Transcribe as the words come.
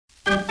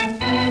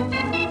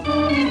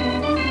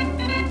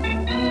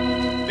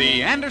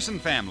Anderson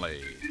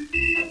Family.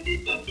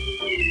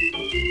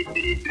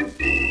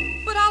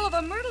 But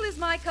Oliver, Myrtle is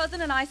my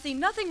cousin, and I see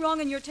nothing wrong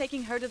in your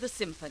taking her to the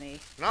symphony.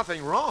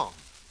 Nothing wrong.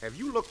 Have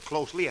you looked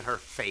closely at her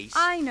face?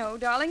 I know,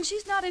 darling.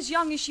 She's not as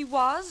young as she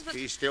was, but...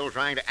 She's still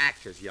trying to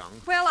act as young.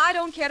 Well, I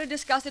don't care to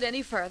discuss it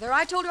any further.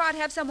 I told her I'd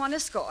have someone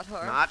escort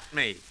her. Not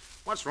me.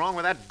 What's wrong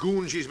with that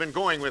goon she's been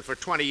going with for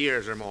 20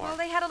 years or more? Well,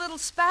 they had a little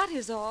spat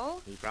is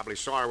all. He probably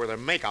saw her with her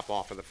makeup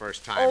off for the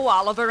first time. Oh,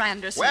 Oliver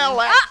Anderson. Well,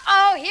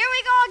 Uh-oh, here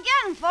we go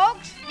again,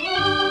 folks.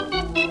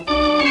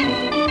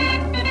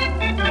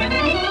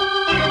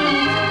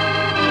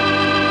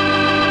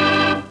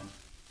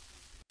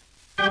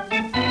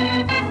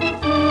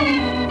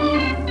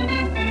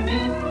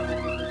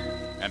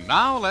 And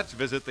now let's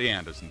visit the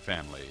Anderson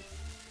family.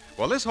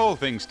 Well, this whole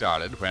thing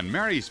started when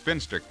Mary's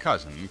spinster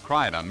cousin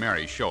cried on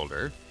Mary's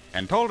shoulder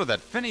and told her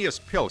that Phineas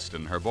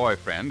Pilston, her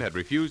boyfriend, had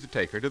refused to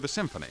take her to the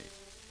symphony.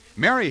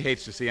 Mary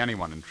hates to see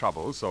anyone in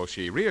trouble, so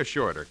she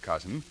reassured her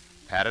cousin,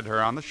 patted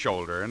her on the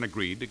shoulder, and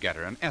agreed to get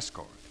her an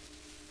escort.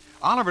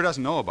 Oliver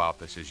doesn't know about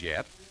this as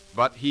yet,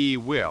 but he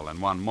will in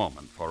one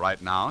moment, for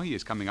right now he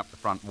is coming up the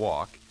front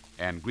walk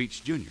and greets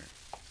Junior.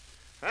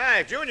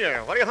 Hi,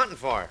 Junior. What are you hunting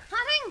for?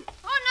 Hunting?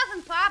 Oh,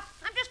 nothing, Pop.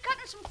 I'm just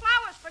cutting some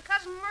flowers for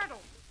Cousin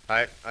Myrtle.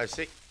 I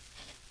see.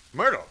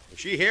 Myrtle, is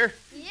she here?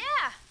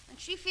 Yeah, and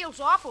she feels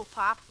awful,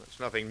 Pop. That's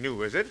nothing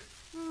new, is it?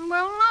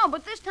 Well, no,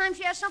 but this time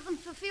she has something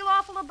to feel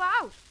awful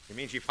about. You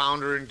mean she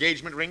found her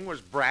engagement ring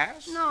was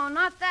brass? No,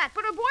 not that.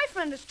 But her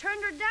boyfriend has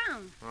turned her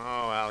down.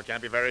 Oh, well, it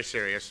can't be very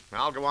serious.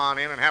 I'll go on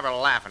in and have her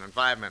laughing in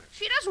 5 minutes.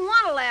 She doesn't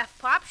want to laugh,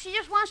 Pop. She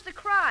just wants to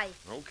cry.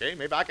 Okay,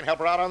 maybe I can help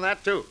her out on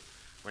that, too.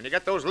 When you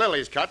get those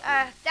lilies cut...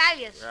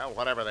 Dahlias. Well,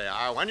 whatever they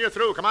are. When you're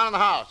through, come on in the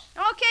house.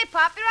 Okay,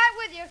 Pop. Be right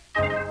with you.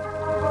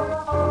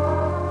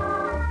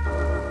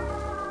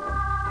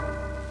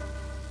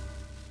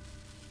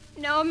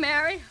 No,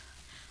 Mary,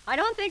 I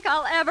don't think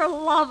I'll ever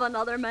love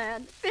another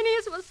man.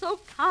 Phineas was so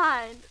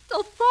kind,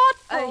 so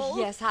thoughtful.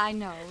 Yes, I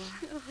know.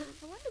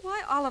 I wonder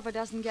why Oliver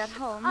doesn't get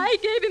home. I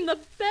gave him the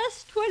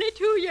best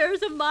 22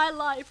 years of my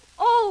life,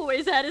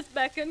 always at his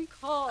beck and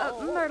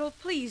call. Myrtle,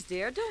 please,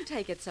 dear, don't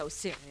take it so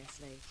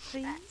seriously.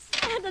 Please?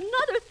 And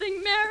another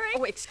thing, Mary.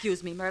 Oh,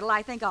 excuse me, Myrtle.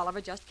 I think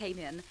Oliver just came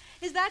in.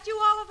 Is that you,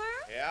 Oliver?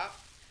 Yeah?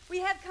 We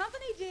have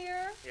company,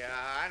 dear. Yeah,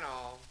 I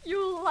know.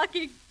 You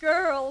lucky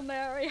girl,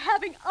 Mary,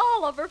 having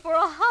Oliver for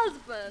a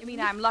husband. You mean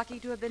I'm lucky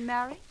to have been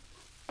married?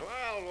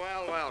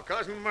 Well,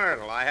 Cousin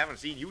Myrtle, I haven't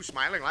seen you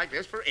smiling like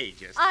this for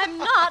ages. I'm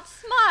not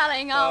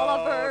smiling,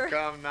 Oliver. Oh,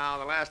 come now.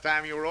 The last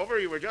time you were over,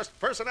 you were just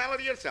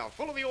personality itself,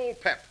 full of the old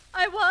pep.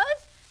 I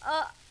was?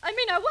 I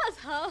was,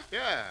 huh?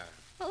 Yeah.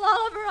 Well,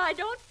 Oliver, I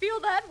don't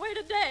feel that way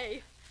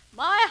today.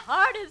 My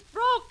heart is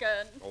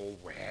broken. Oh,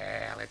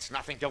 well, it's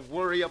nothing to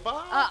worry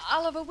about.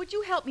 Oliver, would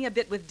you help me a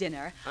bit with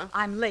dinner? Huh?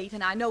 I'm late,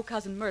 and I know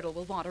Cousin Myrtle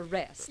will want a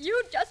rest.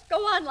 You just go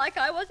on like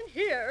I wasn't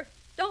here.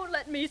 Don't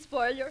let me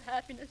spoil your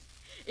happiness.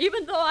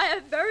 Even though I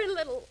have very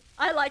little,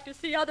 I like to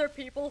see other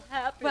people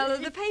happy. Well,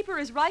 the paper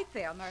is right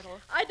there, Myrtle.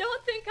 I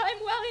don't think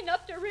I'm well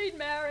enough to read,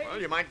 Mary.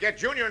 Well, you might get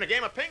Junior in a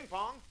game of ping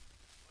pong.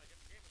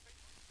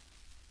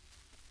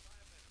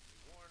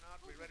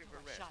 Ready for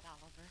rest. Shut,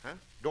 Oliver. Huh?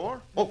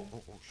 Door? Oh,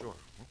 sure.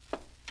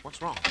 What's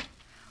wrong?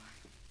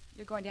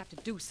 You're going to have to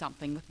do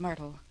something with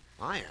Myrtle.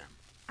 I am.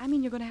 I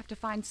mean, you're going to have to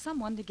find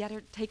someone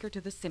to take her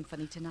to the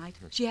symphony tonight.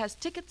 She has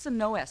tickets and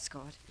no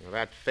escort. Well,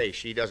 that face,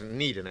 she doesn't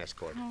need an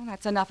escort. Oh,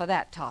 that's enough of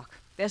that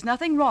talk. There's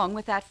nothing wrong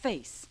with that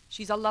face.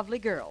 She's a lovely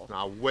girl.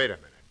 Now, wait a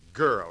minute.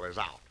 Girl is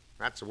out.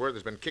 That's a word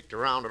that's been kicked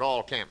around at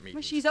all camp meetings.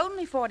 Well, she's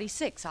only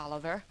 46,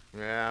 Oliver.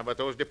 Yeah, but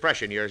those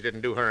depression years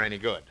didn't do her any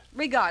good.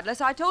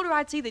 Regardless, I told her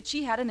I'd see that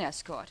she had an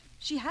escort.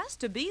 She has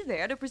to be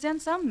there to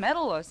present some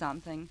medal or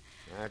something.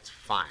 That's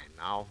fine.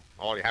 Now,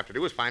 all you have to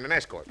do is find an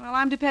escort. Well,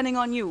 I'm depending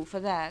on you for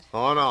that.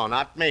 Oh, no,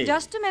 not me.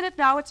 Just a minute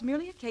now. It's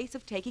merely a case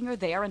of taking her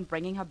there and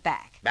bringing her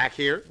back. Back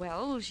here?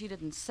 Well, she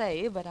didn't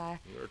say, but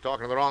You're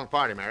talking to the wrong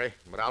party, Mary.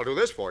 But I'll do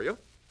this for you.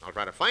 I'll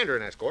try to find her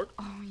an escort.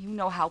 Oh, you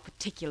know how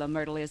particular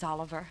Myrtle is,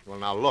 Oliver. Well,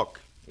 now,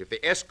 look. If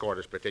the escort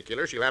is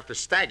particular, she'll have to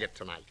stag it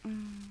tonight.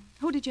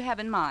 Who did you have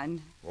in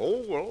mind?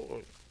 Oh,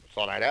 well,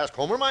 thought I'd ask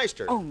Homer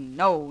Meister. Oh,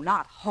 no,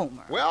 not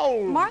Homer.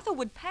 Well... Martha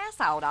would pass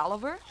out,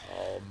 Oliver.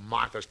 Oh,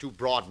 Martha's too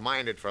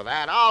broad-minded for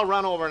that. I'll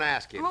run over and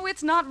ask him. Oh,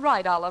 it's not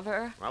right,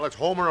 Oliver. Well, it's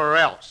Homer or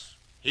else.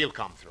 He'll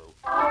come through.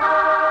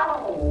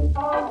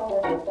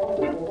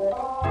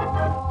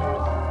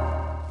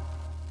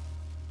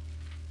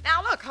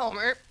 Now, look,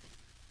 Homer.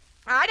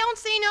 I don't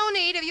see no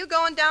need of you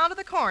going down to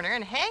the corner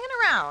and hanging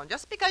around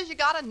just because you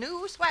got a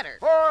new sweater.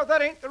 Oh,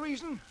 that ain't the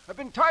reason. I've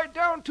been tied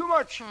down too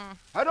much.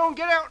 I don't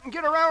get out and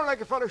get around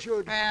like a fella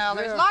should. Well,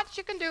 there's lots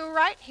you can do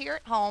right here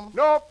at home.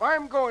 Nope,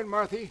 I'm going,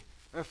 Marthy.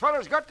 A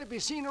fella's got to be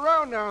seen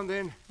around now and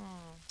then.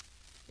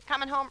 You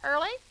coming home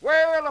early?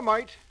 Well, I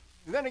might.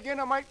 And then again,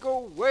 I might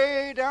go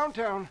way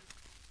downtown.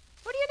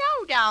 What do you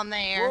know down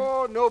there?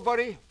 Oh,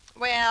 nobody.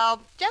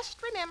 Well,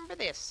 just remember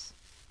this.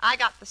 I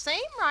got the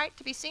same right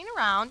to be seen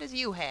around as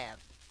you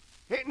have.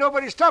 Ain't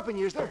nobody stopping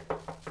you, is there?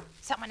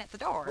 Someone at the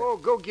door. Oh,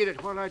 go get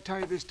it while I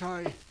tie this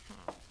tie.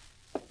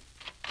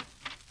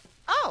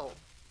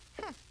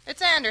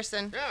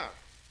 Anderson. Yeah.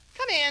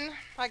 Come in,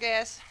 I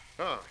guess.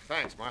 Oh,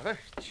 thanks, Martha.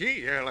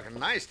 Gee, you're looking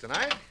nice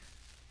tonight.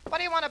 What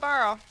do you want to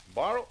borrow?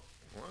 Borrow?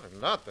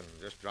 Well, nothing.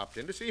 Just dropped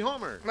in to see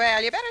Homer.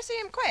 Well, you better see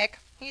him quick.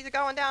 He's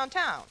going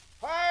downtown.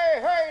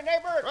 Hey,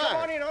 neighbor, come Right.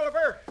 on in,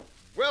 Oliver.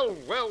 Well,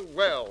 well,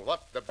 well.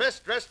 What the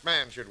best-dressed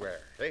man should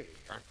wear. Hey,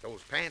 aren't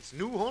those pants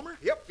new, Homer?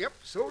 Yep,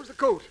 so's the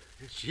coat.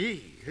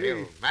 Gee, Hey.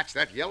 they'll match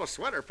that yellow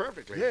sweater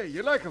perfectly. Yeah,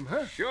 you like 'em,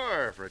 huh?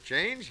 Sure, for a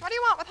change. What do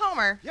you want with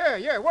Homer?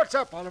 Yeah, what's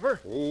up, Oliver?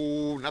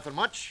 Oh, nothing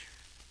much.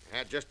 I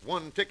had just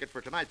one ticket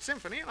for tonight's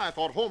symphony, and I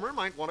thought Homer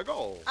might want to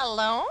go.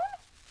 Alone?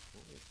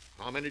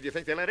 How many do you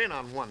think they let in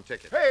on one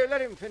ticket? Hey,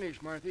 let him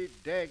finish, Marthy.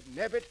 Dag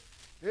nabbit.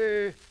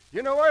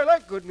 You know I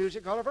like good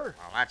music, Oliver.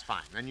 Well, that's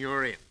fine. Then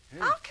you're in.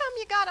 How come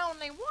you got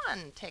only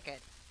one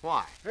ticket?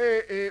 Why?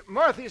 Hey,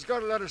 Marthy's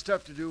got a lot of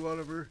stuff to do,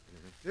 Oliver.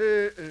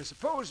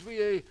 Suppose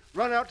we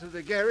run out to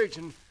the garage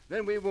and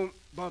then we won't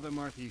bother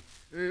Marthy.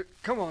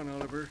 Come on,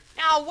 Oliver.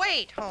 Now,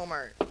 wait,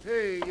 Homer.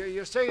 Hey,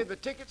 you say the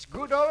ticket's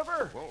good,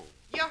 Oliver? Whoa.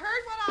 You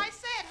heard what I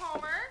said,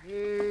 Homer.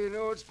 You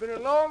know, it's been a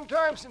long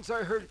time since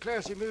I heard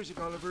classy music,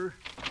 Oliver.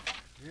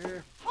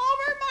 Yeah.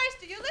 Homer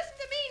Meister, you listen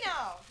to me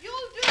now.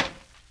 You'll do.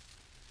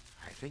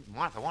 I think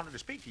Martha wanted to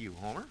speak to you,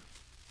 Homer.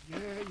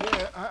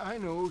 Yeah, I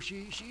know.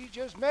 She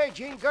just mad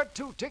she ain't got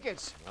 2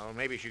 tickets. Well,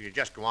 maybe she could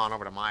just go on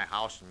over to my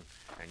house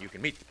and you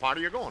can meet the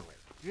party you're going with.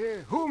 Yeah,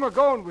 who am I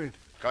going with?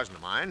 Cousin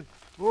of mine.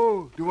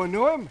 Oh, do I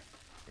know him?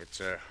 It's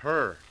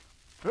her.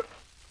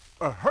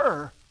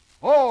 Her?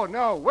 Oh,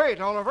 now, wait,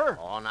 Oliver.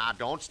 Oh, now,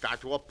 don't start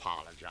to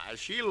apologize.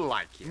 She'll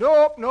like you.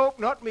 Nope,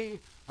 not me.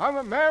 I'm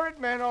a married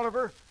man,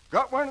 Oliver.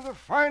 Got one of the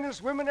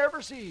finest women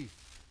ever see.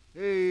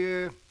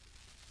 Hey,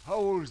 how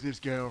old's this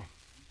gal?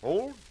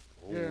 Old?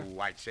 Oh, Yeah.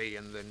 I'd say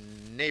in the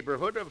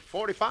neighborhood of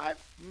 45.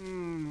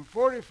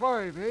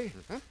 45, eh?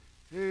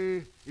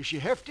 Is she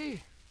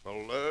hefty?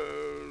 Well,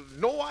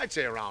 no, I'd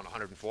say around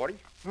 140.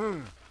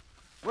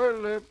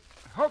 Well,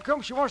 how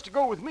come she wants to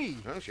go with me?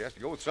 Well, she has to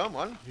go with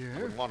someone. Yeah?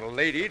 Wouldn't want a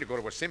lady to go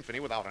to a symphony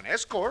without an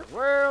escort.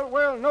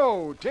 Well,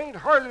 no. 'Tain't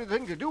hardly the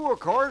thing to do, of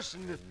course.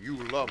 And, You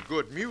love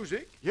good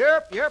music.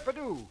 yep, I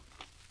do.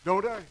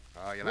 Don't I?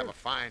 You'll have a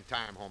fine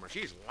time, Homer.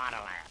 She's a lot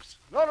of laughs.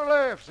 Lot of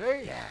laughs,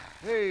 eh? Yeah.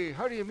 Hey,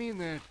 how do you mean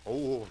that?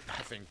 Oh,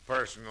 nothing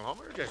personal,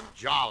 Homer. Just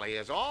jolly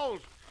as all.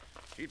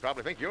 She'd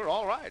probably think you're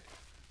all right.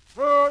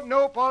 Oh,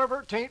 nope,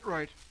 Oliver, 'tain't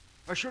right.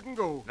 I shouldn't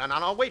go.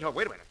 No, wait a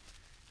minute.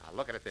 Now,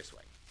 look at it this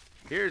way.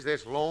 Here's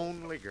this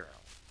lonely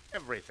girl.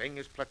 Everything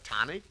is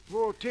platonic.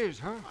 Oh, 'tis,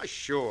 huh?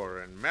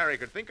 Sure, and Mary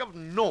could think of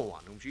no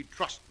one whom she'd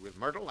trust with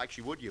Myrtle like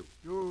she would you.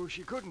 Oh,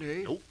 she couldn't,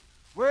 eh? Nope.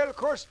 Well, of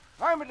course,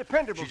 I'm a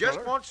dependable She just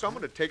feller. wants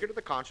someone to take her to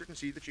the concert and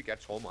see that she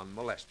gets home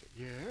unmolested.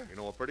 Yeah? You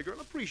know, a pretty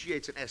girl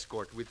appreciates an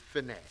escort with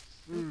finesse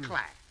and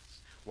class.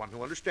 One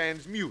who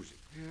understands music.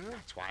 Yeah?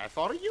 That's why I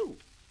thought of you.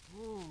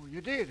 Oh, you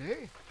did,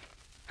 eh?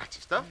 That's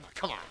the stuff.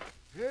 Come on.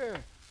 Yeah.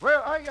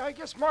 Well, I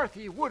guess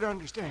Marthy would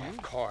understand.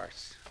 Of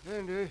course.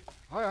 And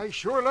I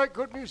sure like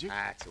good music.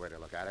 That's the way to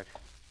look at it.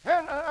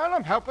 And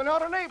I'm helping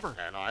out a neighbor.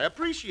 And I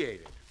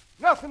appreciate it.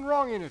 Nothing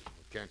wrong in it.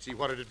 Can't see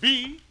what it'd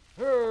be.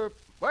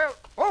 Well,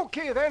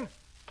 okay then.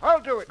 I'll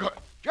do it. Good.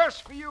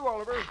 Just for you,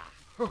 Oliver.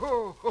 Ho,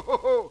 ho, ho, ho,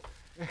 ho.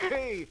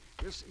 Hey,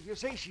 you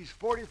say she's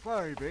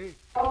 45, eh?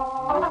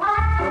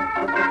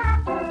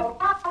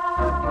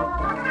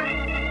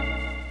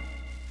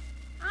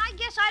 I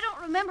guess I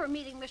don't remember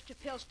meeting Mr.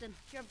 Pilston,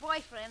 your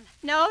boyfriend.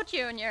 No,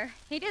 Junior.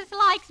 He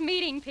dislikes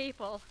meeting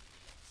people.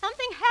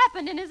 Something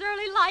happened in his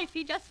early life.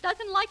 He just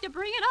doesn't like to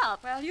bring it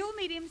up. Well, you'll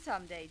meet him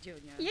someday,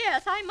 Junior.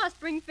 Yes, I must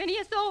bring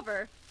Phineas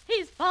over.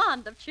 He's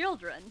fond of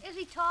children. Is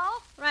he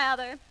tall?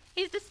 Rather.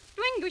 He's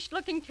distinguished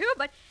looking, too,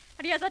 but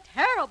he has a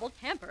terrible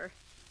temper.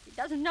 He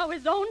doesn't know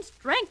his own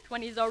strength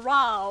when he's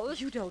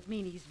aroused. You don't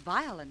mean he's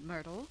violent,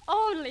 Myrtle.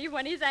 Only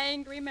when he's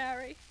angry,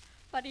 Mary.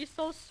 But he's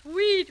so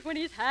sweet when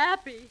he's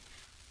happy.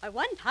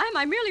 One time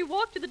I merely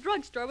walked to the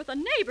drugstore with a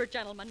neighbor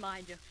gentleman,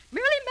 mind you.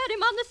 Merely met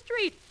him on the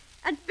street.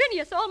 And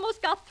Phineas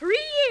almost got 3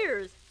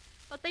 years.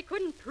 But they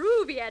couldn't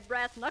prove he had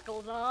brass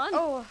knuckles on.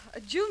 Oh,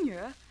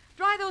 Junior,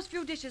 dry those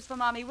few dishes for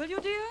Mommy, will you,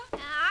 dear?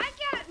 I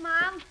get it,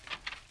 Mom.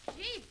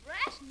 Gee,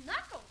 brass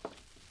knuckles.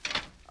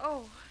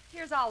 Oh,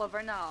 here's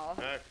Oliver now.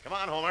 Come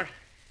on, Homer.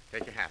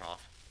 Take your hat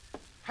off.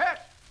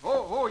 Hat?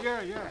 Oh, yeah.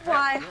 Hat,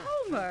 Why, yeah.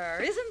 Homer,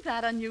 isn't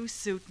that a new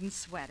suit and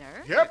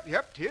sweater?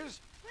 Yep, 'tis.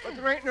 But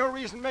there ain't no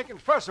reason making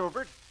fuss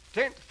over it.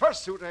 'Tain't the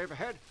first suit I ever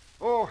had.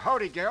 Oh,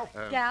 howdy, gal.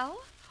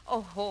 Gal?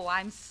 Oh,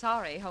 I'm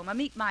sorry, Homer.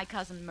 Meet my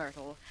cousin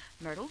Myrtle.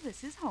 Myrtle,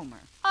 this is Homer.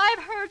 I've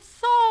heard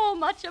so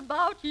much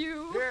about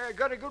you. Yeah, I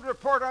got a good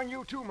report on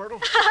you, too, Myrtle.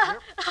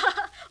 Yep.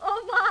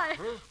 Oh, my.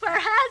 Where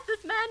has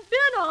this man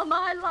been all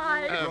my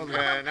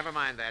life? Never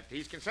mind that.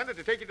 He's consented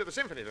to take you to the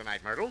symphony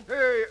tonight, Myrtle.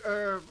 Hey,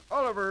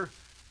 Oliver,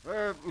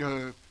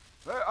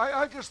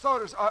 I just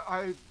thought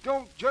I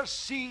don't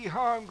just see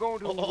how I'm going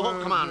to...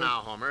 Come on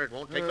now, Homer. It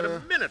won't take but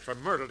a minute for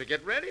Myrtle to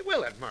get ready,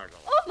 will it, Myrtle?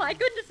 Oh, my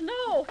goodness,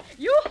 no.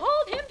 You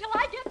hold him till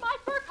I get my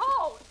fur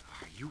coat.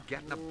 Are you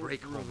getting a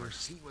break, Homer?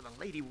 Seen with a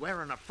lady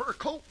wearing a fur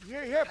coat?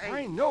 Yeah,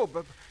 I know,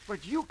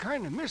 but you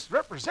kind of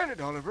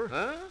misrepresented, Oliver.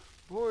 Huh?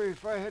 Boy,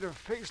 if I had a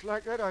face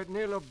like that, I'd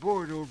nail a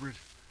board over it.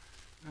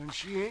 And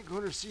she ain't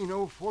gonna see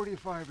no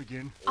 45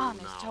 again.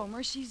 Honest,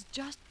 Homer, she's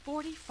just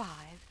 45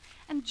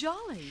 and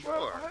jolly.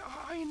 Well,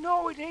 I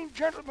know it ain't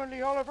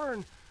gentlemanly, Oliver,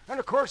 and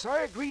of course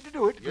I agreed to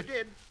do it. You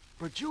did.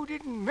 But you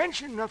didn't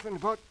mention nothing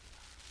about,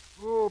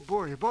 oh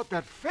boy, about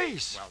that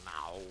face. Well,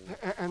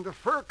 now. And the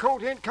fur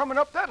coat ain't coming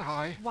up that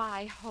high.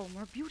 Why,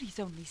 Homer, beauty's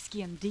only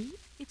skin deep.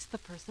 It's the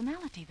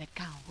personality that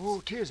counts.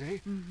 Oh, 'tis, eh?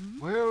 Mm-hmm.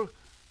 Well,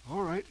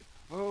 all right.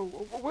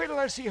 Wait till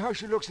I see how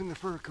she looks in the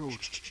fur coat.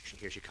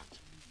 Here she comes.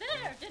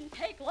 There, didn't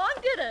take long,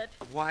 did it?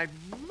 Why,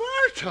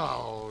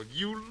 Myrtle,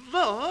 you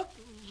look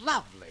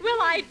lovely. Well,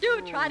 I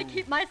do try to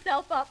keep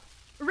myself up.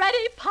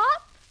 Ready,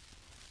 Pop?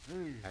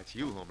 Hey, That's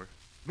you, Homer.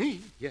 me?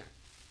 Yeah.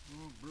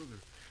 Oh,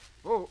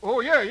 brother. Oh,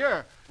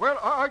 yeah. Well,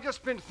 I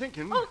just been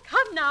thinking. Oh,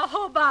 come now,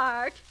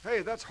 Hobart.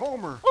 Hey, that's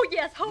Homer. Oh,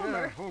 yes,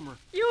 Homer. Yeah, Homer.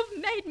 You've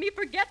made me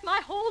forget my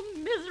whole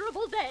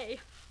miserable day.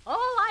 All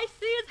I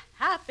see is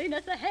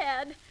happiness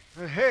ahead.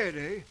 Ahead,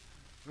 eh?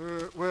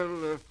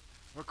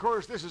 Of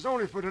course, this is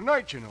only for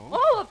tonight, you know.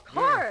 Oh, of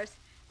course.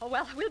 Oh,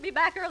 well, we'll be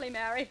back early,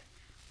 Mary.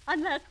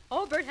 Unless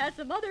Hobart has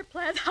some other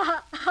plans.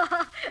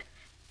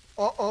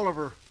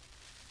 Oliver,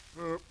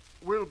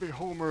 we'll be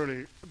home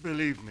early,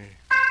 believe me.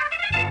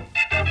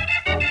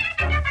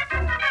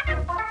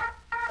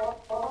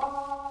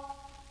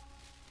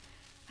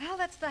 Well,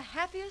 that's the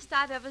happiest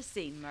I've ever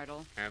seen,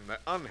 Myrtle. And the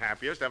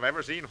unhappiest I've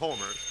ever seen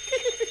Homer.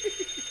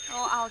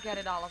 Oh, I'll get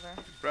it, Oliver.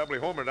 Probably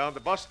Homer down at the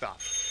bus stop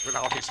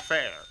without his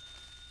fare.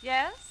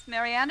 Yes,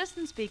 Mary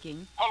Anderson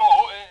speaking.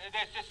 Hello,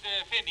 this is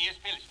Phineas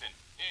Pilston.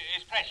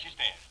 Is Precious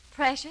there?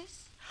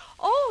 Precious?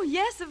 Oh,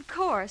 yes, of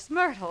course,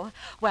 Myrtle.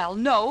 Well,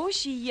 no,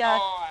 she, Oh,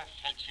 I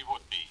felt she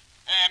would be.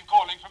 I'm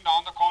calling from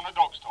down the corner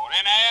drugstore,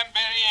 and I am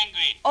very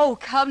angry. Oh,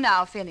 come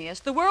now, Phineas.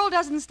 The world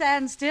doesn't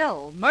stand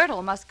still.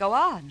 Myrtle must go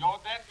on. No,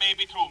 that may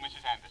be true,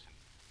 Mrs. Anderson.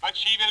 But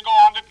she will go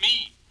on with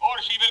me,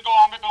 or she will go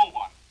on with no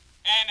one.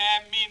 And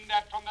I mean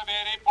that from the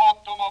very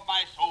bottom of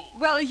my soul.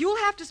 Well, you'll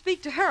have to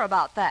speak to her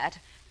about that.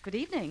 Good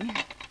evening.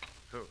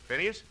 Who,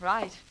 Phineas?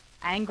 Right.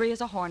 Angry as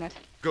a hornet.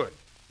 Good.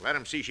 Let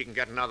him see she can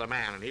get another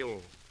man, and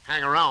he'll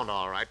hang around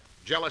all right.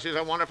 Jealous is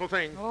a wonderful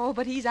thing. Oh,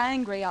 but he's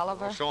angry,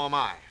 Oliver. Well, so am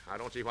I. I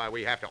don't see why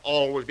we have to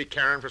always be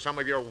caring for some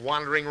of your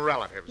wandering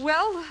relatives.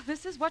 Well,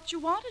 this is what you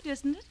wanted,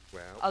 isn't it?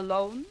 Well,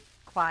 Alone,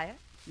 quiet,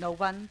 no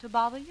one to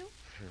bother you?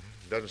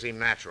 doesn't seem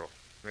natural.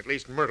 At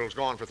least Myrtle's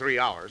gone for 3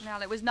 hours.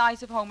 Well, it was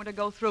nice of Homer to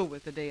go through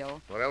with the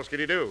deal. What else could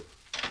he do?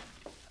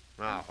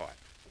 Now what?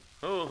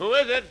 Who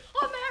is it?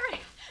 Oh,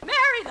 Mary.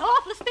 Mary, the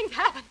awfulest thing's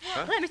happened.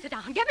 Huh? Let me sit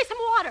down. Get me some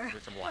water.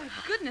 Get some water.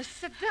 Goodness,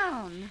 sit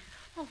down.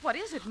 Oh, what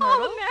is it,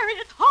 Myrtle? Oh, Mary,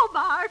 it's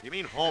Hobart. You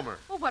mean Homer?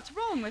 Oh, what's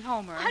wrong with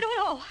Homer? I don't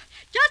know.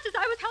 Just as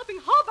I was helping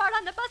Hobart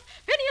on the bus,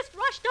 Phineas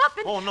rushed up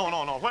and... Oh,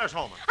 no. Where's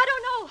Homer? I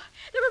don't know.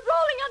 They were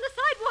rolling on the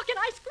sidewalk, and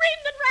I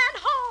screamed and ran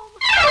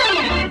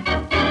home.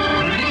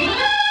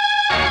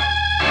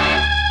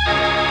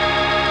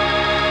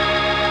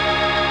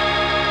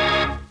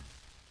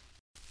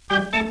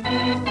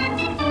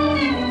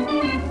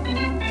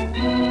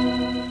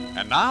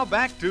 And now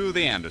back to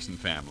the Anderson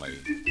family.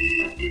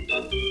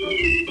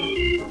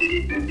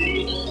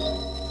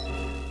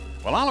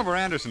 Well, Oliver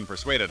Anderson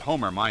persuaded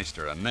Homer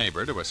Meister, a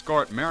neighbor, to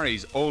escort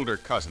Mary's older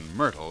cousin,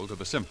 Myrtle, to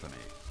the symphony.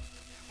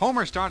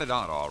 Homer started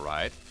out all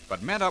right,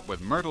 but met up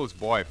with Myrtle's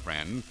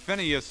boyfriend,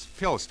 Phineas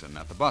Pilston,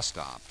 at the bus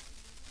stop.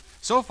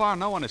 So far,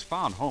 no one has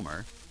found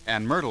Homer,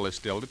 and Myrtle is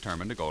still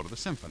determined to go to the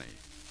symphony.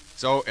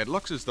 So it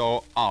looks as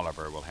though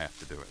Oliver will have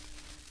to do it.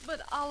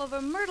 But,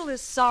 Oliver, Myrtle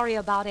is sorry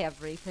about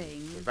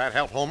everything. Does that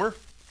help Homer?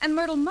 And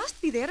Myrtle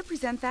must be there to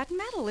present that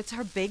medal. It's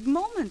her big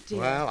moment, dear.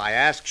 Well, I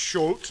asked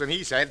Schultz, and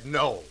he said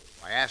no.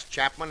 I asked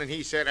Chapman, and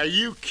he said, are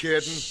you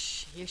kidding?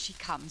 Shh, here she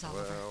comes,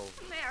 Oliver. Well,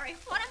 Mary,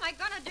 what am I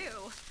going to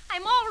do?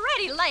 I'm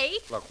already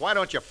late. look, why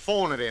don't you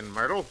phone it in,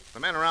 Myrtle?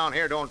 The men around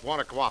here don't want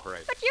to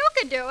cooperate. But you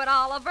could do it,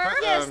 Oliver.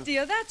 Yes,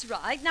 dear, that's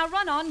right. Now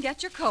run on,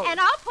 get your coat. And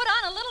I'll put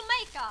on a little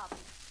makeup.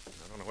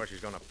 I don't know where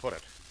she's going to put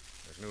it.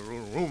 There's no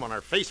room on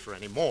her face for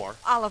any more.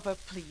 Oliver,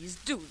 please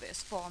do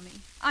this for me.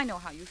 I know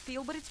how you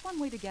feel, but it's one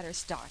way to get her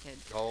started.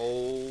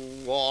 Oh,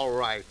 all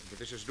right. But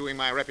this is doing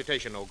my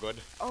reputation no good.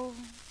 Oh,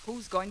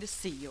 who's going to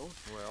see you?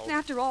 Well- And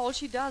after all,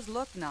 she does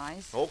look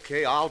nice.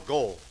 Okay, I'll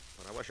go.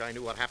 But I wish I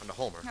knew what happened to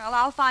Homer. Well,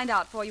 I'll find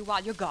out for you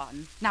while you're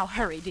gone. Now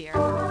hurry, dear.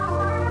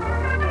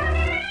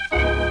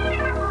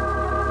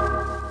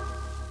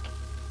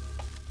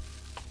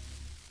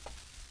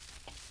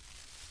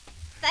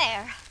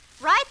 There.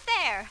 Right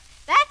there.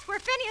 That's where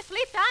Phineas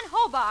leaped on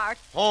Hobart.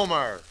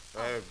 Homer!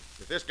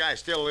 If this guy's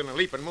still in a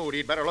leaping mood,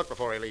 he'd better look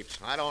before he leaps.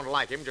 I don't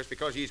like him just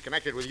because he's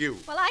connected with you.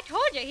 Well, I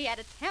told you he had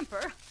a temper.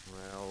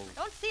 Well,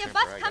 Don't see a temper,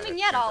 bus I got coming a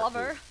yet, temper,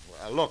 Oliver. too.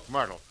 Well, look,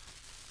 Myrtle.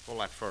 Pull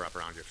that fur up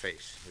around your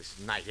face. This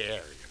night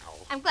air, you know.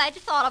 I'm glad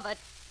you thought of it.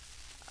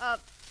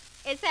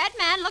 Is that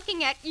man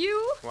looking at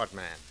you? What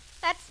man?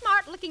 That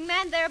smart-looking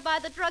man there by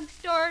the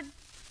drugstore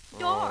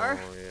door.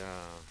 Oh,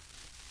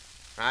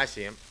 yeah. I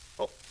see him.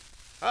 Oh.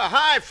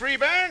 Hi,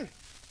 Freeburn.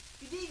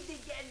 Good evening,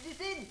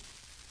 Anderson.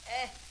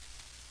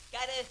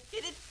 Gotta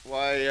hit it?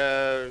 Why,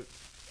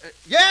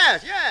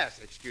 Yes.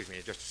 Excuse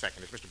me just a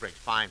second. It's Mr. Briggs.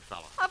 Fine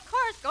fellow. Of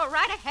course, go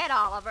right ahead,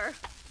 Oliver.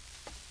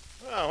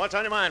 Well, what's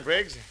on your mind,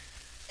 Briggs?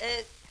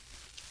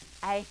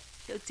 I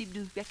don't seem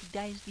to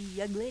recognize the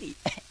young lady.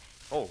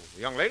 Oh,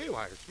 the young lady?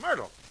 Why, it's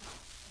Myrtle.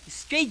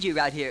 Stranger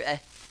around here,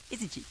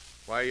 isn't she?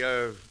 Why,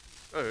 yeah.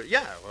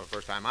 Well,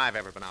 first time I've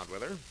ever been out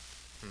with her.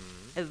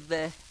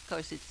 Of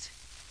course, it's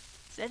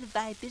none of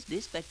my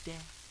business, but,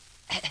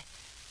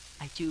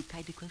 aren't you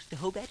kind of close to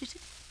home,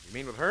 Anderson? You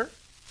mean with her?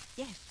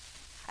 Yes.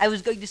 I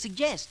was going to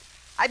suggest.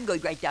 I'm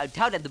going right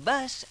downtown on the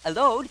bus,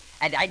 alone,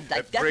 and I'd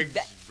like nothing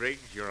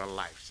Briggs, you're a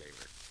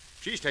lifesaver.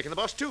 She's taking the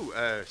bus, too.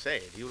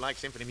 Say, do you like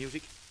symphony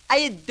music? I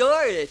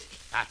adore it.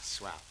 That's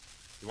swell.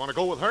 You want to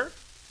go with her?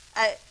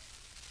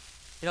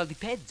 It all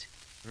depends.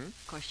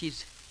 Of course,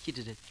 she's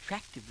an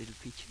attractive little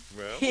creature.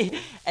 Well.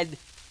 And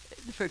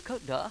the fur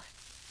coat and all.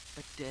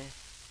 But,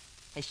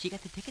 has she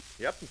got the ticket?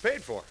 Yep, and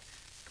paid for it.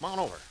 Come on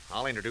over.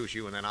 I'll introduce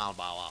you, and then I'll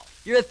bow out.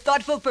 You're a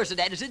thoughtful person,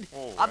 Anderson.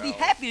 Oh, I'll be well.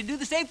 happy to do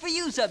the same for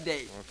you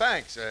someday. Well,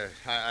 thanks. Well,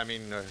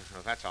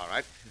 that's all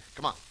right.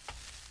 Come on.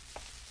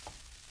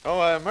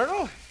 Oh,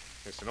 Myrtle,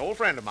 it's an old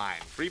friend of mine,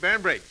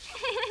 Freebairn Briggs.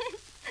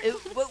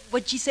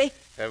 What'd she say?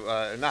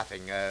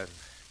 Nothing.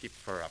 Keep the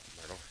fur up,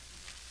 Myrtle.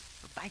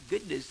 My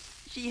goodness,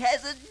 she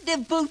has a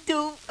dimple,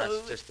 too.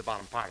 That's just the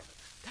bottom part of it.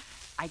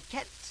 I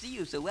can't see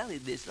you so well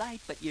in this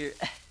light, but you're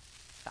a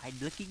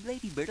fine-looking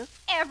lady, Myrtle.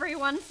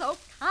 Everyone's so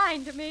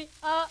kind to me.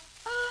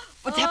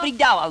 What's happening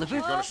now, Oliver?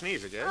 She's going to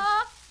sneeze again.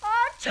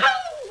 Achoo!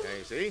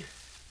 Okay, see?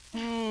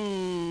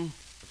 Hmm.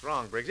 What's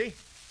wrong, Briggsy?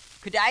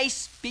 Could I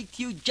speak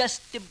to you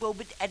just a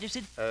moment,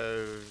 Anderson?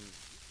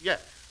 Yeah.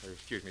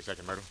 Excuse me a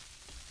second, Myrtle.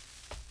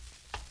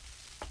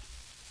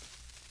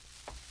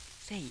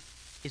 Say,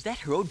 is that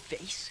her own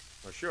face?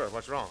 Well, sure.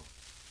 What's wrong?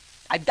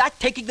 I'm not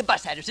taking the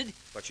bus, Anderson.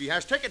 But she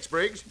has tickets,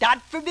 Briggs.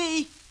 Not for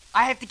me.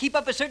 I have to keep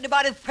up a certain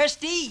amount of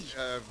prestige.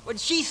 When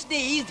she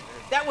sneezed,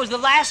 that was the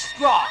last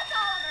straw. Yes,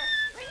 Oliver.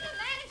 Bring the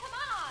man and come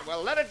on.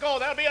 Well, let it go.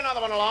 There'll be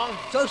another one along.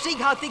 So seeing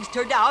how things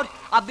turned out,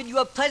 I'll bid you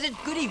a pleasant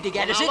good evening,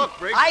 Well, now Anderson. look,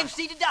 Briggs. I've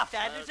seen enough,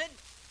 Anderson.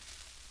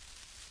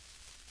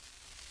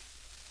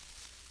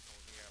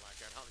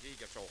 How did he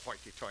get so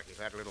hoity-toity,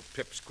 that little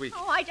pipsqueak?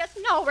 Oh, I just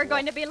know we're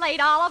going to be late,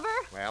 Oliver.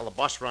 Well, the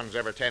bus runs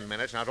every 10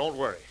 minutes. Now, don't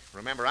worry.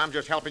 Remember, I'm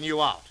just helping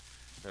you out.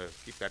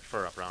 Keep that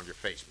fur up around your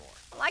face more.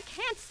 Well, I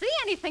can't see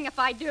anything if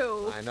I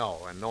do. I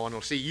know, and no one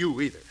will see you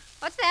either.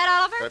 What's that,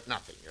 Oliver? But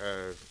nothing.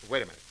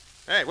 Wait a minute.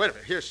 Hey, wait a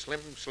minute. Here's Slim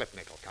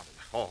Slipnickel coming.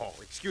 Oh,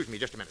 excuse me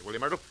just a minute, will you,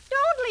 Myrtle?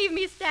 Don't leave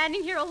me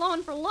standing here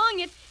alone for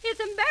long. It's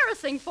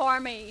embarrassing for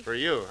me. For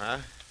you, huh?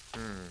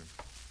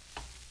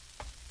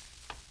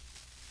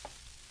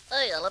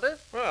 Hey, Oliver.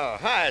 Well,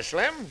 hi,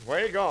 Slim.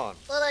 Where you going?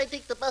 Well, I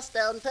take the bus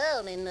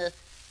downtown and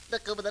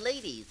look over the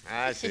ladies.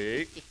 I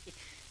see.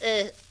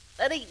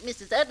 That ain't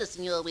Mrs.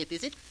 Anderson you're with,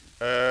 is it?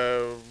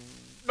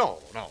 No.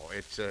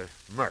 It's,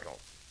 Myrtle.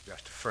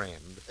 Just a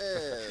friend.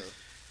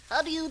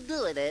 How do you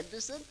do it,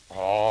 Anderson?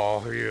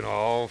 Oh, you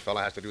know,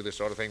 fella has to do this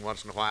sort of thing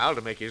once in a while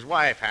to make his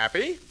wife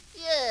happy.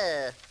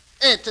 Yeah.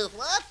 To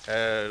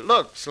what?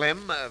 Look,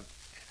 Slim,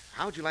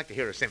 how'd you like to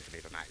hear a symphony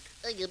tonight?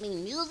 You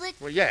mean music?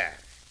 Well, yeah,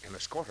 and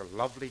escort a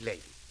lovely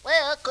lady.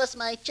 Well, of course,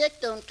 my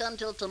check don't come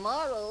till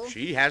tomorrow.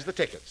 She has the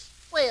tickets.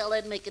 Well,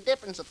 that'd make a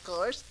difference, of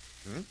course.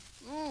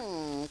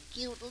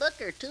 Cute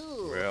looker,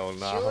 too. Well,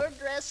 now. Sure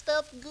dressed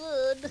up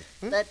good.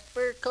 That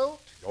fur coat.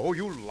 Oh,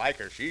 you like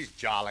her. She's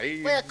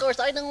jolly. Well, of course,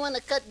 I don't want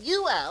to cut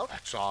you out.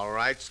 That's all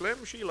right,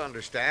 Slim. She'll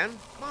understand.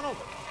 Come on over.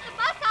 The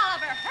bus,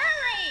 Oliver,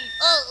 hurry!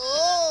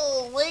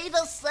 Oh, wait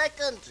a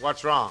second.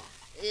 What's wrong?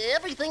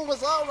 Everything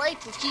was all right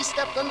till she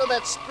stepped under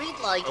that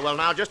streetlight. Well,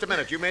 now, just a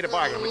minute. You made a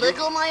bargain. Let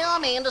go my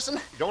arm, Anderson.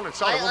 Don't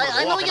insult a woman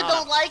I know walking you out.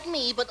 don't like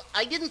me, but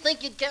I didn't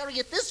think you'd carry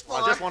it this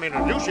far. I just want to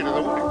introduce you to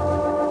the woman.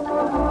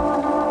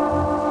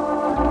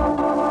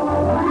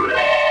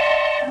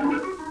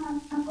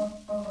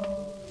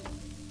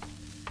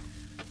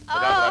 Go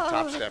down to that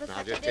top step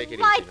now. Just take it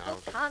easy now.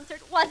 Delightful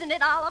concert, wasn't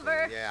it,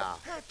 Oliver? Yeah.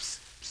 Psst,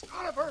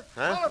 Oliver.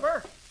 Huh?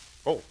 Oliver.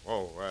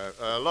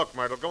 Look,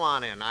 Myrtle, go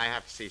on in. I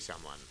have to see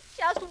someone.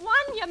 Just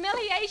one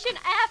humiliation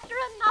after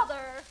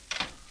another.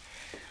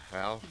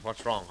 Well,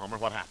 what's wrong, Homer?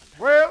 What happened?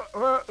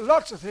 Well,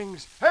 lots of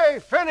things. Hey,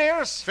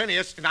 Phineas.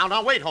 Phineas.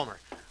 Now, wait, Homer.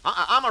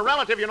 I'm a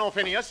relative, you know,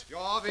 Phineas. We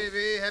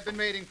have been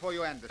waiting for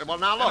you, Anderson. Well,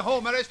 now, look. And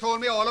Homer has told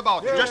me all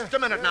about it. Just a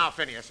minute now,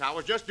 Phineas. I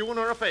was just doing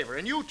her a favor,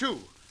 and you, too.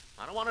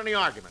 I don't want any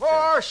argument.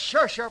 Oh,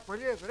 shush up, will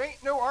you? There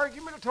ain't no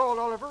argument at all,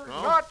 Oliver.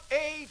 No? Not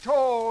at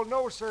all,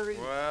 no, sirree.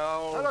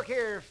 Well... Now, look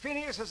here.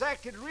 Phineas has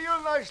acted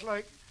real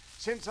nice-like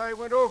since I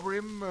went over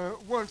him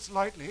once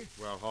lightly.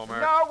 Well, Homer...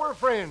 Now we're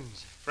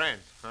friends.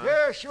 Friends, huh?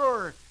 Yeah,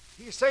 sure.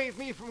 He saved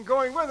me from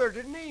going with her,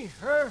 didn't he?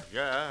 Huh?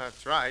 Yeah,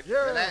 that's right.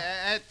 Yeah. Well,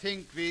 I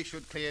think we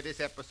should clear this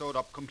episode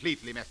up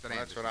completely, Mr. Anderson.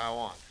 That's what I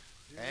want.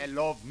 I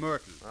love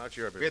Myrtle. That's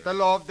your business. With a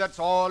love that's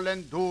all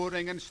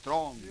enduring and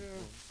strong. Yeah.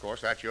 Of course,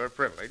 that's your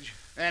privilege.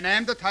 And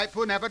I'm the type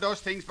who never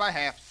does things by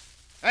halves.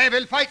 I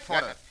will fight for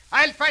it.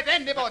 I'll fight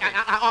anybody.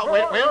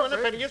 Wait a minute,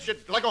 Phineas.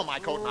 Let go of my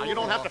coat now. You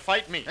don't have to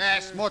fight me.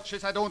 As much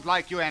as I don't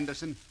like you,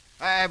 Anderson,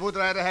 I would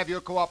rather have your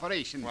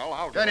cooperation Well,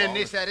 I'll do than all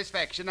any the-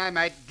 satisfaction I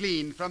might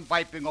glean from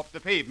wiping up the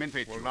pavement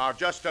with Well, you. now,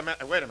 just a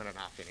minute. Wait a minute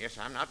now, Phineas.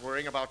 I'm not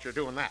worrying about your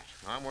doing that.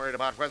 I'm worried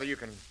about whether you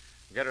can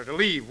get her to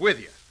leave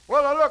with you.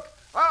 Well, now, look,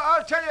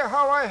 I'll tell you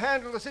how I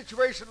handled a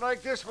situation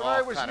like this when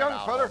I was cut it young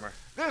out, feller. Homer.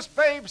 This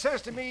babe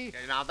says to me,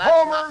 Now, that's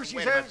Homer, not, she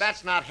wait a minute, says,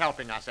 that's not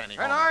helping us any,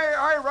 and Homer.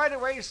 I right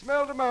away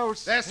smelled a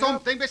mouse. There's Yeah.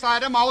 something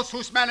beside a mouse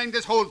who's smelling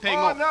this whole thing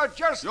Oh, up. now,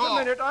 just a No,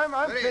 minute. I'm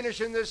there is.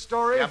 finishing this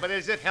story. Yeah, but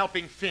is it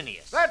helping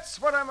Phineas? That's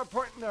what I'm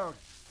a-pointing out.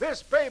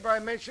 This babe I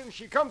mentioned,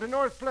 she come to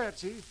North Platte,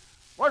 see?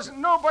 Wasn't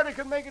nobody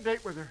could make a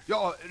date with her.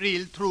 You're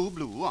real true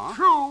blue, huh?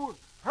 True?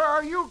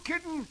 Are you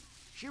kidding?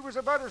 She was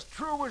about as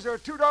true as a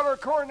 $2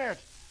 cornet.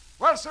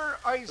 Well, sir,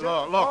 I said...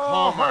 Look,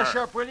 oh, Homer. hush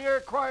up, will you?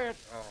 Quiet.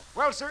 Oh.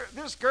 Well, sir,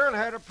 this girl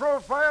had a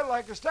profile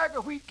like a stack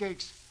of wheat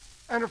cakes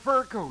and a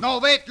fur coat. No,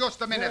 wait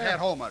just a minute, Yeah. Herr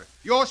Homer.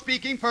 You're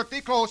speaking pretty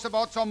close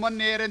about someone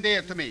near and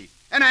dear to me.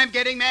 And I'm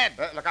getting mad.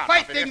 Look out now,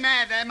 Fighting Phineas.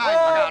 mad, am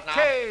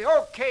I?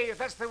 Okay, if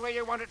that's the way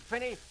you want it,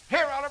 Finney.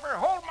 Here, Oliver,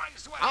 hold my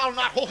sweater. I'll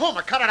not...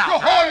 Homer, cut it out. You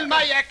hold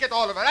my jacket,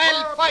 Oliver.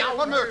 I'll Oh, fight now,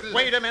 for Myrtle.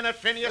 Wait a minute,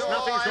 Phineas. No,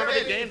 Nothing's I going to be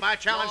really- gained by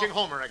challenging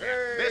Homer again.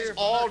 This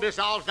all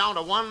dissolves down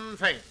to one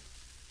thing.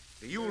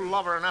 Do you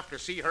love her enough to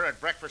see her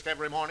at breakfast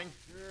every morning?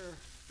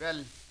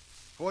 Well,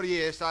 for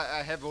years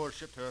I have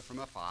worshipped her from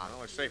afar.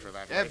 Well, it's safer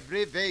that way.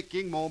 Every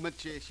waking moment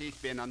she's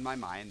been on my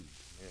mind.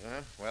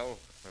 Yeah? Well,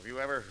 have you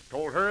ever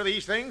told her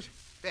these things?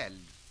 Well,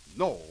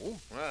 no.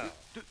 Well,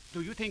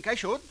 Do you think I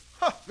should?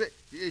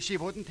 She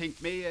wouldn't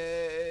think me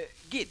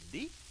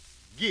giddy.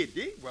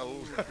 giddy? Well,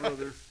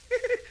 Brother.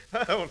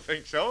 I don't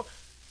think so.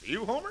 Do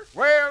you, Homer?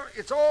 Well,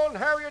 it's all in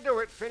how you do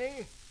it,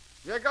 Finney.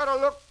 You gotta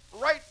look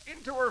right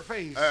into her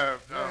face. Yeah.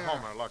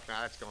 Homer, look,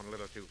 now that's going a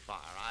little too far.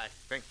 I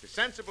think the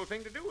sensible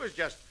thing to do is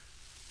just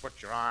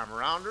put your arm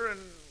around her and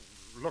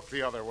look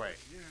the other way.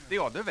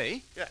 The other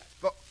way? Yeah.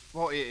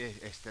 Well,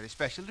 is there a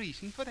special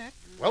reason for that?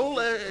 Well,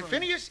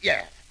 Phineas,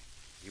 yeah.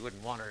 You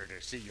wouldn't want her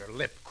to see your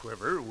lip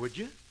quiver, would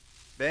you?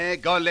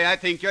 Golly, I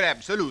think you're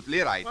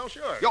absolutely right. Well,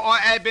 sure.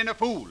 I've been a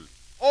fool.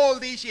 All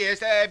these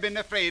years I've been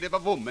afraid of a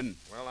woman.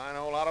 Well, I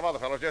know a lot of other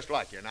fellows just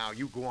like you. Now,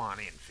 you go on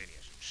in, Phineas,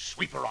 and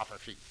sweep her off her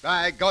feet.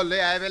 By golly,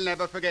 I will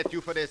never forget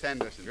you for this,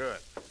 Anderson. Good.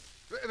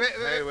 Wait,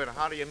 Hey, but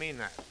how do you mean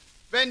that?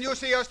 when you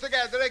see us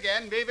together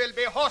again, we will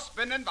be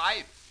husband and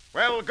wife.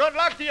 Well, good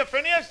luck to you,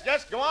 Phineas.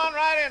 Just go on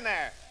right in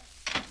there.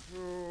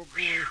 Oh,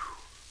 boy.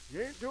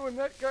 You ain't doing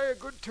that guy a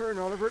good turn,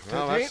 Oliver.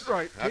 Well, That ain't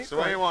right. That's Ain't the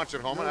way he right. wants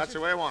it, Homer. No, That's the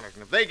way he wants it.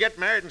 And if they get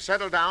married and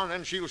settle down,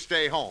 then she'll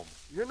stay home.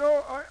 You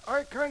know,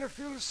 I kind of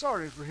feel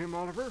sorry for him,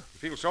 Oliver. You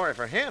feel sorry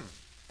for him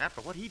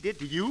after what he did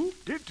to you?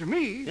 Did to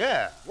me?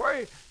 Yeah.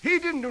 Why, he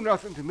didn't do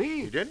nothing to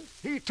me. He didn't?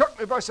 He took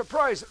me by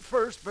surprise at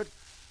first, but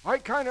I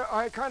kind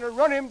of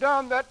run him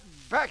down that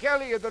back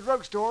alley at the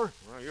drugstore.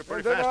 Well, you're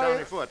pretty And then fast on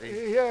your foot.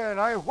 Yeah, and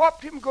I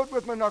whopped him good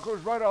with my knuckles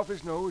right off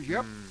his nose.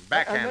 Yep.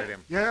 Backhanded And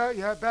him. then-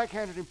 Yeah,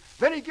 backhanded him.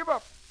 Then he give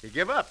up. He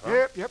give up,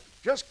 huh? Yep.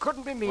 Just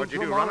couldn't be mean What'd you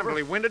to do, him, run him Oliver. till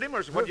he winded him,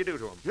 or what'd you do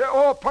to him?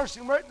 Yeah, punched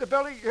him right in the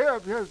belly. Yeah,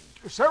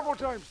 several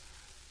times.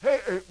 Hey,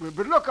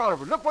 but look,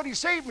 Oliver, look what he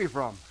saved me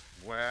from.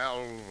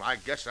 Well, I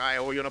guess I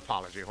owe you an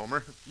apology,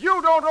 Homer.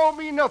 You don't owe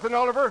me nothing,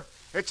 Oliver.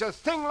 It's a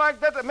thing like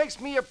that that makes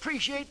me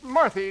appreciate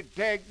Marthy,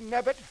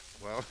 dag-nabbit.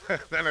 Well,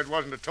 then it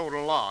wasn't a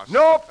total loss.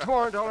 Nope,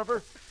 'twarn't, Oliver.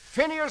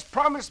 Phineas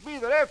promised me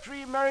that after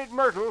he married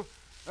Myrtle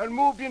and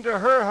moved into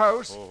her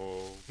house,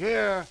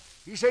 yeah,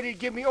 he said he'd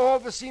give me all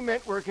the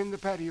cement work in the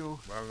patio.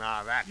 Well,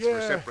 now that's Yeah.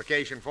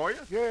 reciprocation for you.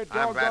 Yeah, I'm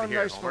glad to doggone hear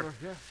it, nice Homer. fella.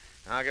 Yeah.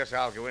 I guess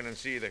I'll go in and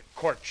see the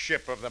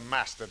courtship of the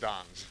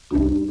mastodons.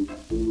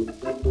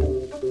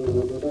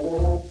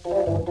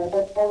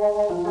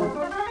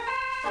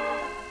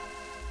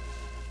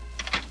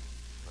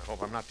 I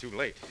hope I'm not too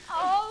late.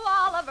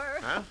 Oh, Oliver.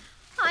 Huh?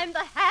 I'm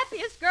the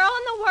happiest girl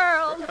in the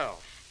world. Well,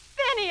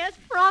 Phineas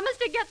promised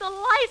to get the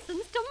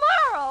license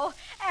tomorrow,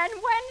 and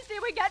Wednesday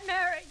we get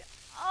married.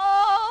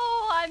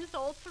 Oh, I'm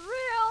so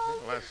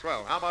thrilled. well, that's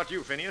swell. How about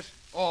you, Phineas?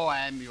 Oh,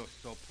 I'm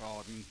just so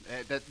proud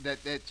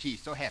that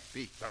she's so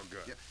happy. Oh, good.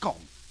 Yeah,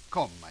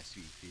 come, my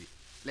sweetie.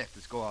 Let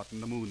us go out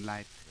in the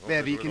moonlight, Oh,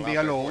 where there's we a can little be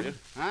out there for alone. you.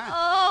 Huh?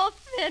 Oh,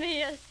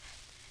 Phineas,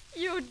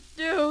 you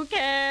do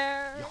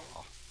care.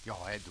 Yeah,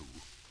 I do.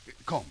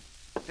 Come,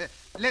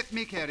 let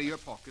me carry your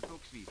pocketbook,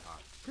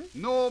 sweetheart.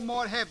 No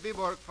more heavy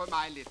work for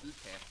my little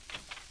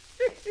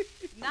pet.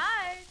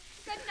 Night.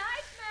 Good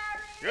night,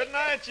 Mary. Good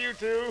night, you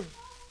two.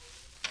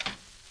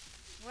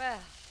 Well,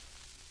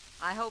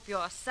 I hope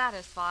you're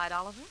satisfied,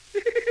 Oliver.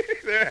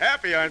 They're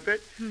happy, aren't they?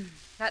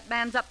 That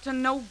man's up to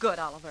no good,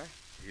 Oliver.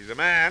 He's a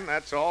man.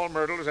 That's all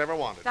Myrtle has ever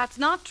wanted. That's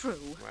not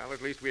true. Well,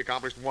 at least we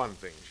accomplished one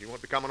thing. She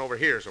won't be coming over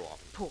here so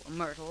often. Poor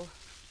Myrtle.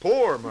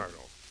 Poor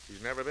Myrtle.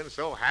 She's never been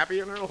so happy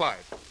in her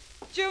life.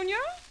 Junior,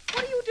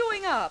 what are you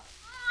doing up?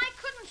 I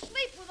couldn't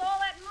sleep with all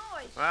that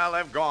noise. Well,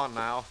 they've gone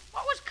now.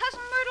 What was Cousin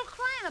Myrtle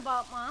crying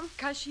about, Mom?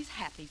 'Cause she's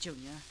happy,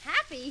 Junior.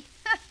 Happy?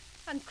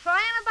 And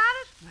crying about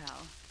it?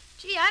 Well,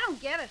 Gee, I don't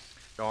get it.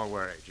 Don't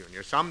worry,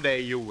 Junior. Someday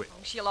you will.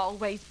 she'll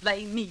always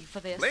blame me for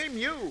this. Blame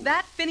you.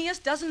 That Phineas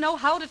doesn't know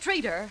how to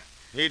treat her.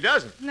 He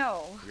doesn't.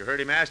 No. You heard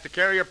him ask to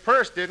carry a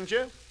purse, didn't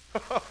you?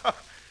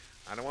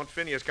 I don't want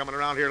Phineas coming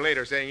around here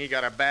later saying he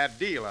got a bad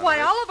deal out Why,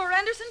 of it. Oliver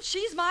Anderson,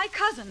 she's my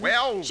cousin.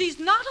 Well- She's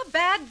not a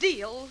bad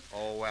deal.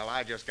 Oh, well,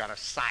 I just got a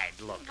side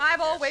look. I've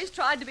always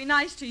tried to be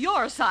nice to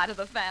your side of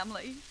the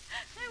family.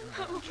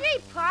 Gee,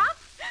 Pop,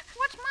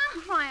 what's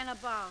Mom crying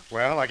about?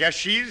 Well, I guess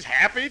she's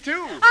happy, too.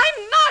 I'm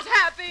not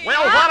happy.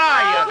 Well, what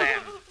are you, then?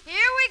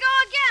 Here we go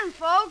again,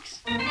 folks.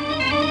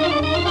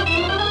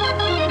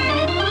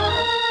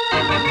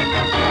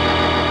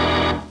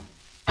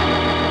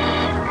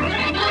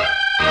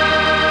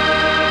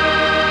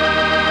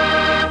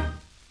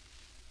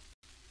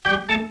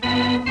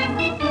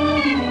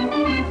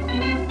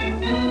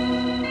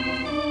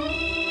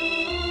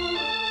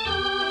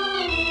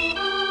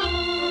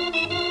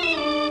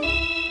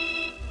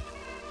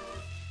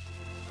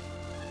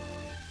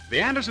 The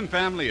Anderson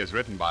Family is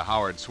written by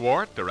Howard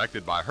Swart,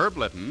 directed by Herb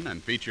Litton,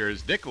 and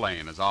features Dick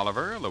Lane as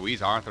Oliver,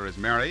 Louise Arthur as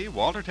Mary,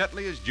 Walter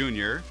Tetley as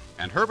Junior,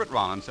 and Herbert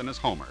Rollinson as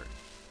Homer.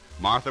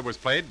 Martha was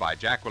played by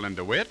Jacqueline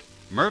DeWitt,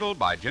 Myrtle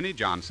by Jenny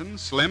Johnson,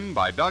 Slim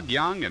by Doug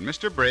Young, and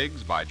Mr.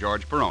 Briggs by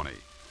George Peroni.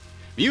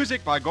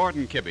 Music by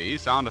Gordon Kibbe,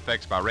 sound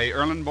effects by Ray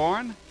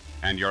Erlenborn,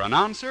 and your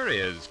announcer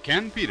is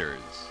Ken Peters.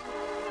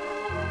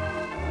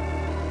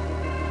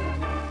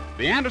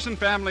 The Anderson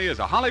Family is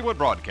a Hollywood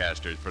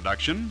Broadcasters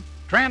production,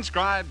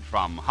 transcribed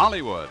from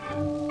Hollywood.